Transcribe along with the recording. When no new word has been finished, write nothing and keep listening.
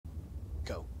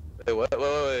Wait, what?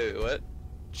 Wait, what?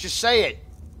 Just say it.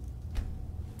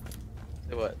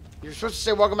 Say what? You're supposed to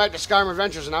say welcome back to Skyrim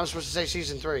Adventures, and I was supposed to say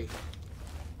season 3.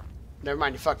 Never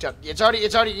mind, you fucked up. It's already,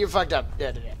 you fucked up.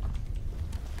 Yeah.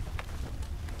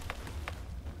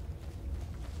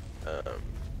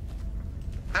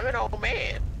 I'm an old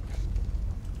man.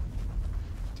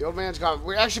 The old man's gone.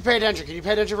 We actually pay attention. Can you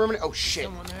pay attention for a minute? Oh shit.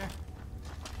 Someone there?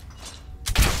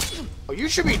 Oh, you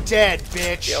should be dead,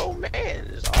 bitch. The old man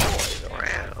is always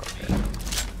around.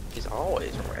 He's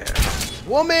always around.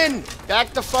 Woman,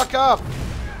 back the fuck up.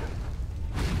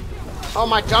 Oh,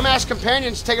 my dumbass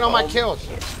companion's taking all my kills.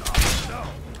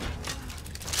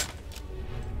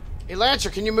 Hey, Lancer,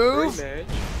 can you move? Rematch.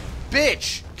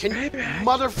 Bitch, can you,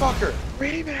 motherfucker.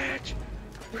 Rematch.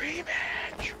 Give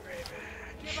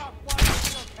up while you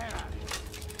still can.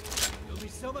 It'll be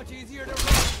so much easier to run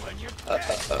when you're dead.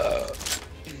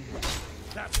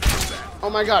 That's bad. Oh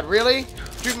my god, really?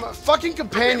 Dude, my fucking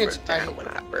companions. I remember when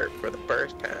I burped for the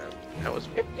first time. That was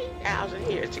 15,000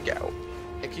 years ago.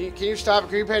 Hey, can you stop?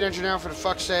 Can you pay attention now, for the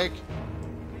fuck's sake?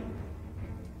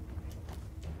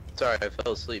 Sorry, I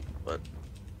fell asleep, but...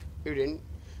 You didn't.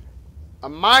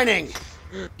 I'm mining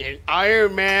in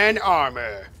Iron Man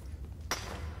armor.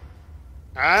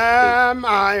 I'm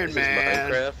Iron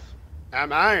Man. This is Minecraft?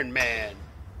 I'm Iron Man.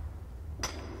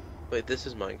 Wait, this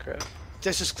is Minecraft?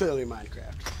 This is clearly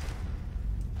Minecraft.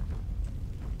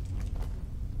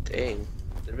 Dang.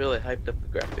 They really hyped up the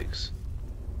graphics.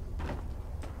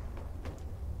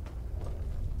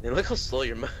 And look how slow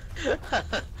you're You're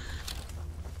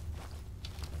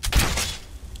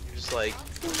just like...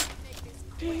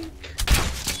 Dink.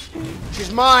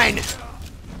 She's mine!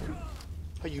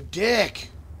 Oh, you dick!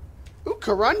 Ooh,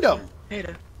 corundum! Hey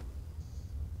there.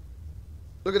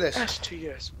 Look at this. Ass to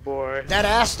yes, boy. That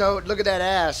ass, though. Look at that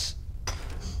ass.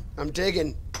 I'm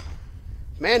digging.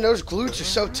 Man, those glutes are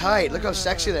so tight. Look how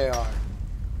sexy they are.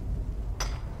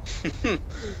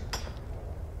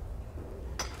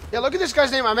 Yeah, look at this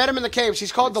guy's name. I met him in the caves.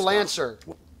 He's called the Lancer.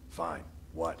 Fine.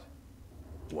 What?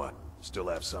 What? Still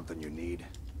have something you need?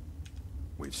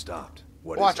 We've stopped.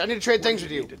 What Watch, is it? I need to trade What things do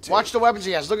with you you. need to Watch take? the weapons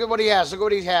he has. Look at what he has. Look at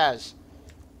what he has.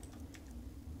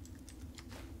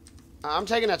 I'm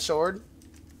taking that sword.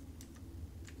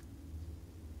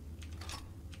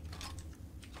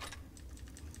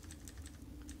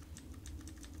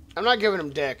 I'm not giving him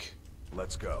dick.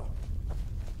 Let's go.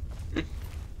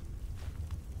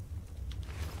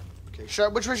 Okay,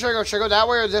 which way should I go? Should I go that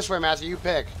way or this way, Matthew? You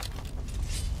pick.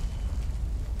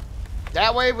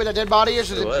 That way where the dead body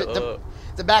is, or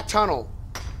the back tunnel?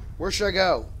 Where should I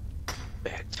go?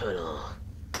 Back tunnel.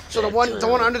 So the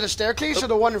one under the staircase, or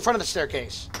the one in front of the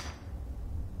staircase?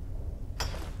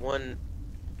 One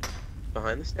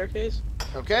behind the staircase?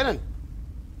 Okay then.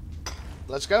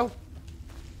 Let's go.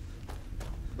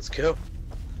 Let's go.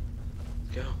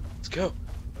 Let's go. Let's go.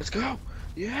 Let's go.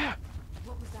 Yeah.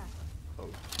 What was that? Oh,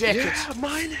 dick! Yeah,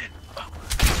 mine it. Oh,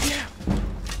 yeah.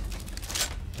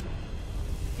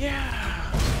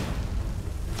 Yeah.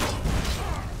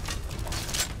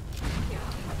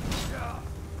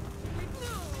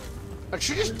 Did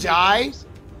she just die?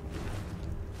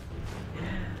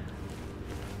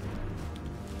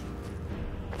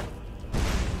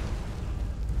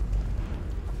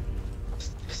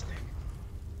 This thing.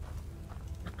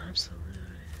 Absolutely.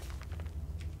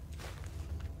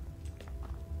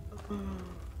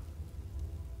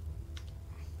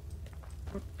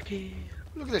 Okay.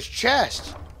 Look at this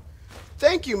chest.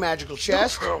 Thank you, magical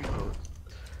chest. No promo.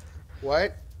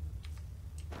 What?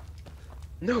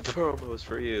 No promos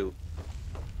for you.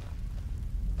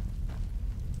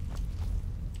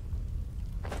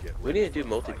 We need to do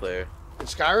multiplayer. In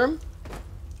Skyrim?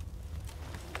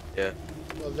 Yeah.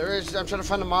 Well, there is. I'm trying to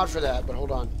find a mod for that, but hold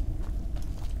on.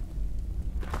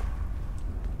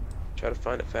 Try to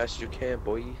find it fast as you can,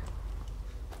 boy.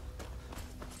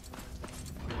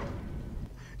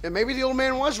 And maybe the old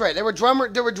man was right. There were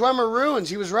drummer ruins.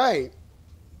 He was right.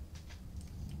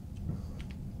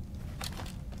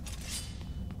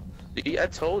 See, I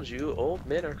told you, old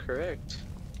men are correct.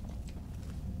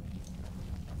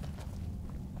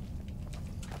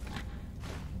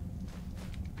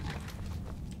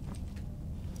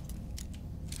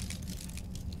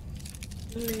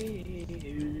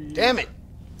 Damn it.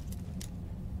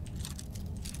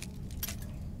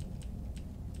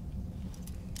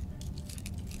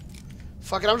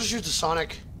 Fuck it, I'll just use the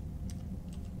Sonic.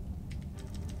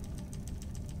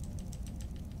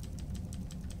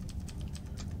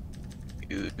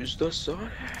 Use the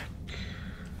Sonic.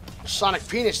 Sonic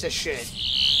penis this shit.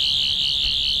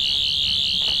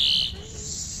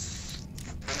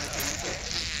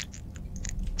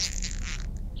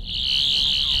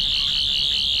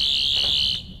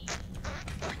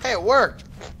 Hey, it worked.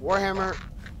 Warhammer.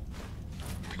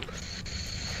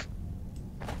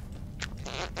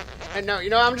 And no, you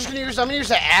know, I'm gonna use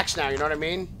the axe now. You know what I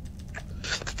mean?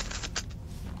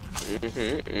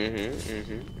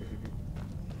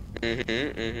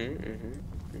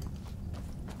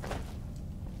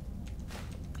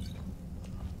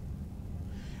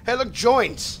 Hey, look,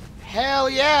 joints. Hell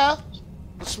yeah.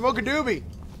 Let's smoke a doobie.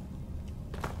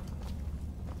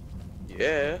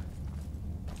 Yeah.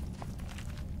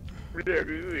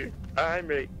 I'm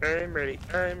ready. I'm ready.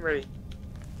 I'm ready.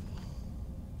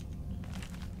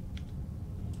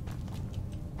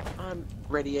 I'm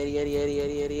ready,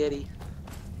 Eddie.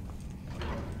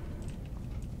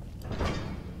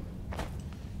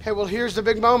 Hey, well, here's the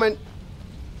big moment.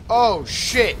 Oh,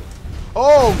 shit.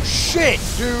 Oh, shit,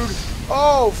 dude.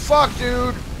 Oh, fuck,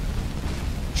 dude.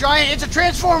 Giant, it's a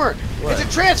transformer. What? It's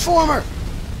a transformer.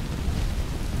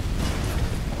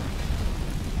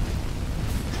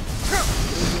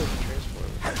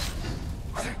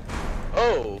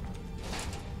 Oh.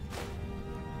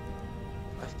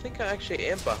 I think I actually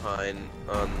am behind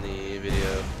on the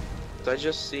video. 'Cause I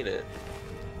just seen it.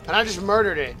 And I just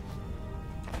murdered it.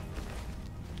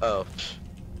 Oh.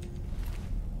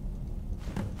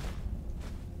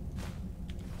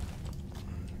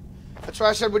 That's why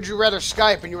I said, would you rather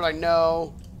Skype? And you were like,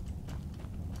 no.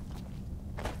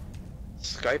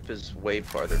 Skype is way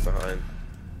farther behind.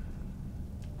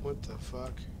 What the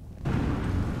fuck?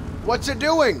 What's it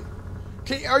doing?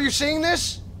 Are you seeing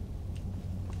this?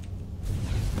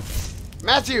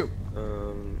 Matthew!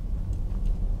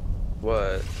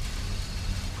 What?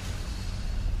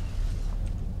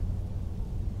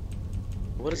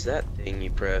 What is that thing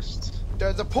you pressed?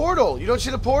 The portal. You don't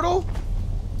see the portal?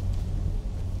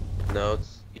 No,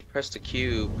 you pressed a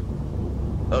cube.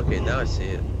 Okay, now I see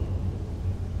it.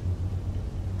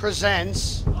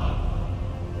 Presents.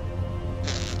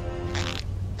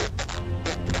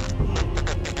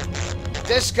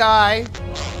 This guy.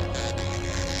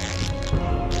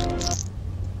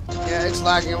 Yeah, it's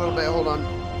lagging a little bit. Hold on.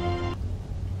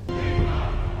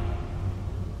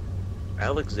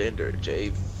 Alexander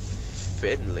J.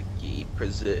 Fenlicky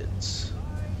presents.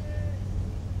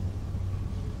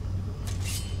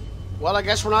 Well, I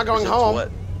guess we're not going Presents home.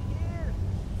 What?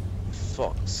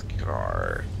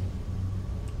 Falskaar.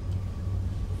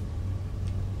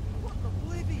 What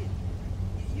oblivion?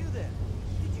 You there?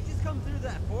 Did you just come through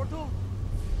that portal?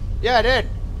 Yeah, I did.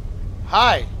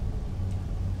 Hi.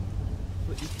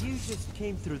 But if you just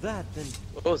came through that, then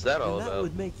What was that all that about?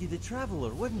 would make you the traveler,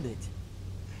 wouldn't it?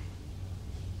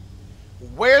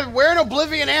 Where in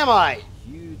Oblivion am I?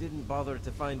 You didn't bother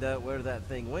to find out where that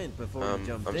thing went before you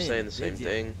jumped in. I'm saying the same did you?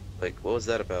 thing. Like, what was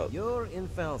that about? You're in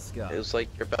Falskaar. It was like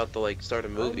you're about to like start a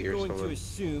movie or I'm going something. to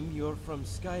assume you're from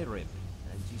Skyrim,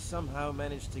 and you somehow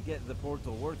managed to get the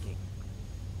portal working.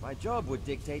 My job would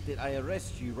dictate that I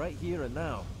arrest you right here and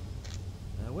now.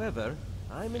 However,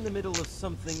 I'm in the middle of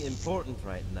something important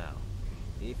right now.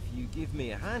 If you give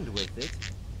me a hand with it,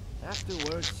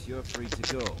 afterwards you're free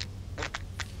to go.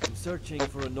 I'm searching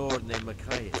for a Nord named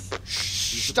Machias.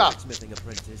 He's a Stop. blacksmithing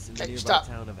apprentice in the Hey, nearby stop.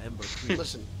 town of Ember Creek.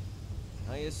 Listen.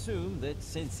 I assume that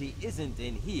since he isn't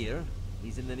in here,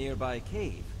 he's in the nearby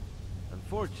cave.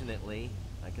 Unfortunately,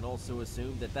 I can also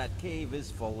assume that that cave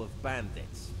is full of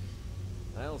bandits.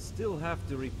 I'll still have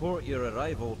to report your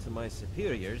arrival to my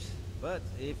superiors, but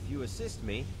if you assist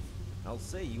me, I'll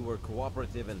say you were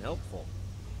cooperative and helpful.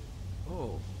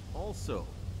 Oh, also,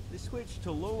 the switch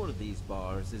to lower these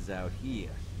bars is out here,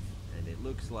 and it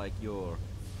looks like your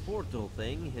portal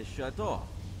thing has shut off.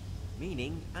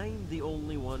 Meaning, I'm the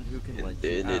only one who can let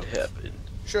you Then out. it happened.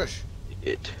 Shush.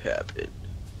 It happened.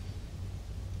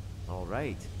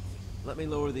 Alright. Let me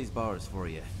lower these bars for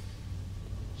you.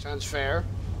 Sounds fair.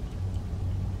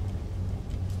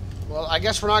 Well, I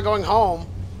guess we're not going home.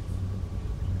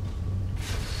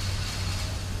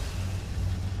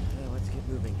 Well, let's get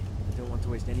moving. I don't want to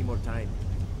waste any more time.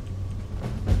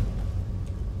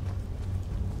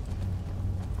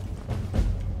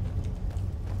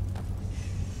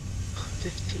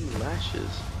 15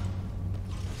 lashes.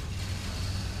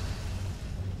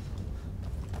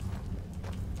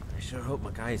 I sure hope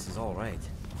Machias is alright.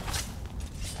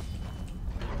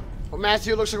 Well,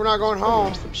 Matthew, looks like we're not going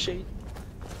home. Some shade.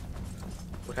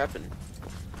 What happened?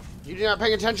 You're not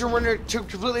paying attention. We're in a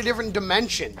completely different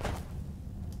dimension.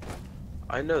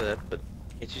 I know that, but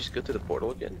can't you just go through the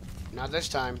portal again? Not this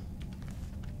time.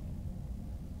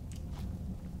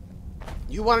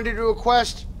 You wanted to do a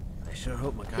quest. I sure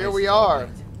hope Machias Here we is are. alright.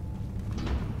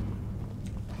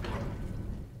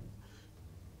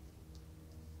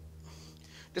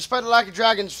 Despite the lack of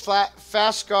dragons,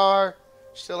 Falskaar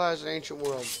still has an ancient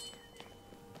world.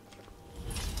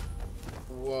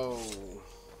 Whoa.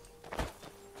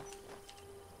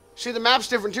 See, the map's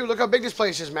different too. Look how big this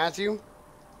place is, Matthew.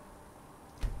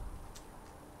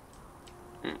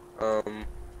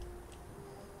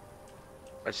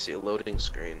 I see a loading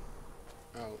screen.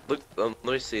 Oh. Look, let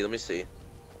me see.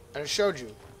 I just showed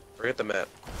you. Forget the map.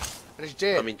 I just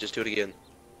did. I mean, just do it again.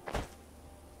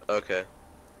 Okay.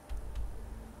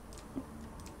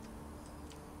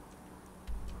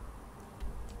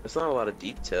 It's not a lot of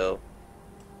detail.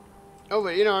 Oh,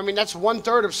 but you know, I mean, that's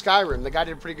 1/3 of Skyrim. The guy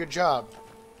did a pretty good job.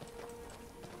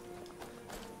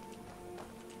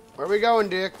 Where are we going,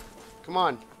 Dick? Come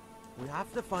on. We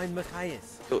have to find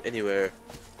Matthias. Go anywhere.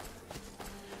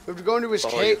 We have to go into his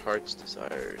Follow your cave. heart's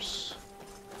desires.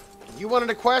 You wanted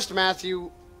a quest,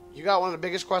 Matthew. You got one of the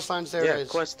biggest quest lines there is.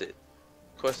 Yeah, quest it.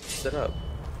 Quest it up.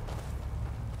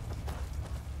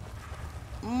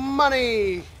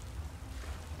 Money!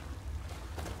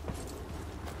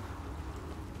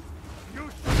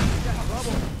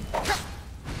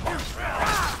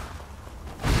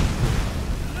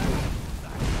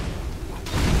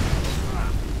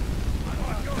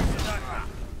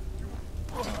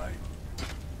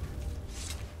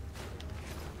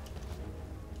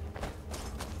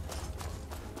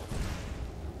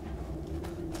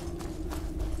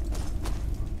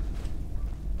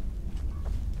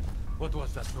 What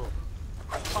was that noise?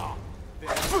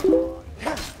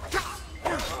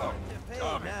 Hey,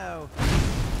 now.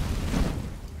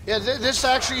 Yeah, this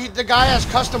actually, the guy has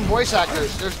custom voice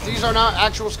actors. These are not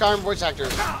actual Skyrim voice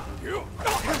actors. Now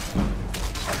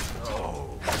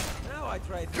I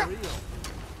tried for real.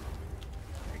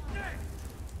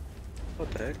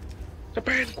 What the heck? The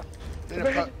band!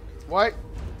 What?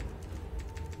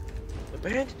 The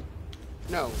band?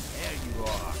 No. There you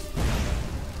are.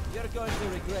 You're going to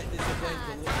regret this event a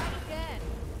lot. Not again.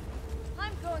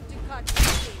 I'm going to cut you.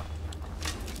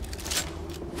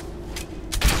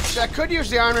 See, I could use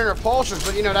the Iron Man repulsors,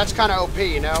 but you know, that's kind of OP,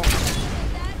 you know?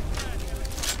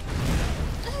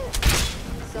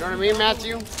 You know what I mean,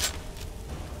 Matthew?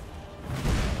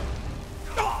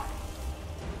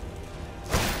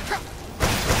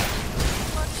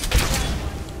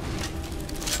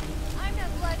 I'm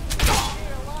not letting you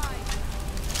stay alive.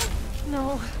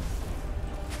 No.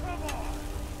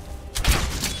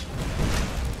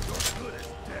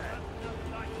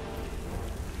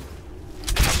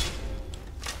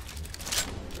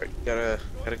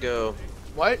 Gotta go.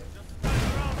 What?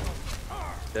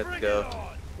 Gotta go.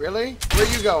 Really? Where are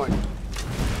you going?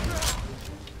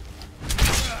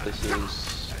 This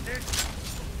is.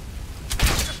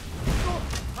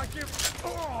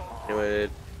 Anyway,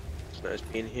 it's nice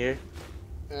being here.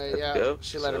 Let's Yeah. go.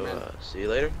 See you later, So, man. See you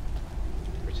later.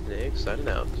 Rich and Egg signing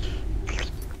out.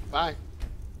 Bye.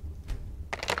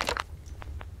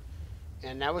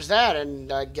 And that was that,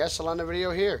 and I guess I'll end the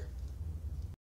video here.